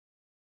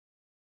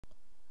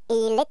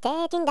Il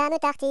était une dame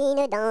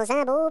tartine dans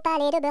un beau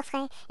palais de beurre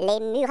frais. Les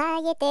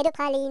murailles étaient de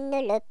pralines,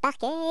 le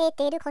parquet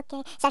était de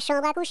croquets. Sa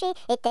chambre à coucher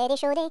était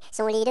d'échaudée,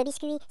 son lit de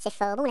biscuits, c'est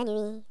fort bon la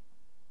nuit.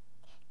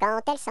 Quand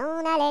elle s'en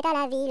allait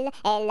à la ville,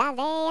 elle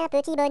avait un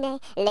petit bonnet.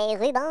 Les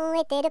rubans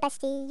étaient de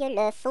pastilles,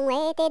 le fond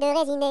était de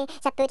résiné.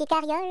 Sa petite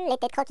carriole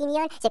était de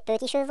croquignole, ses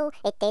petits chevaux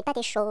étaient de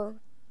pâté chaud.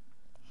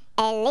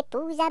 Elle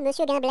épousa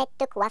Monsieur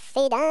Gimblette,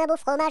 coiffé d'un beau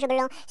fromage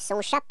blanc.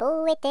 Son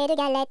chapeau était de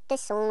galette,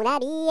 son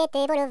habit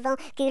était vol-au-vent.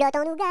 Culotte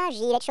en nougat,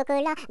 gilet de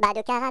chocolat, bas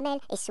de caramel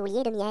et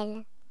souliers de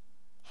miel.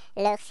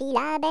 Leur fille,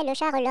 la belle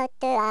Charlotte,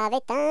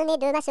 avait un nez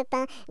de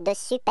masse-pain, de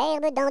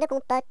superbes dents de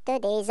compote,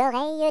 des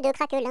oreilles de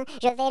craquelin.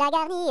 Je vais la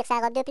garnir, sa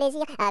robe de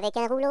plaisir, avec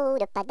un rouleau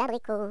de pâte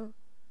d'abricot.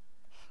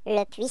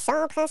 Le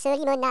puissant prince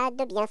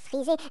limonade, bien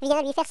frisé,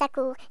 vient lui faire sa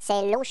cour.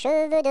 Ses longs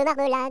cheveux de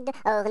marmelade,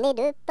 ornés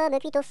de pommes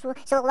cuites au four.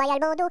 Son royal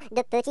bandeau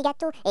de petits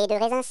gâteaux et de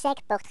raisins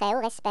secs portrait au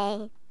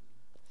respect.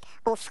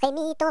 On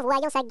frémit en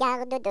voyant sa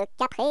garde de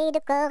caprés et de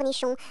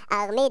cornichons,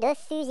 armés de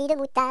fusils de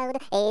moutarde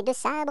et de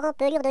sabres en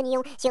pelure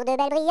d'oignon. Sur de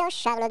belles brioches,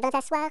 Charlotte vint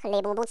s'asseoir,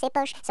 les bonbons de ses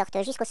poches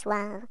sortent jusqu'au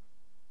soir.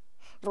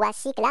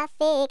 Voici que la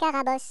fée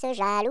Carabosse,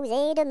 jalouse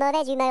et de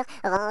mauvaise humeur,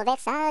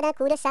 renversa d'un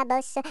coup de sa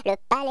bosse le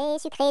palais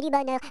sucré du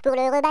bonheur. Pour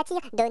le rebâtir,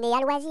 donner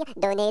à loisir,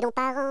 donner donc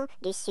parents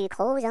du sucre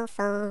aux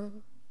enfants.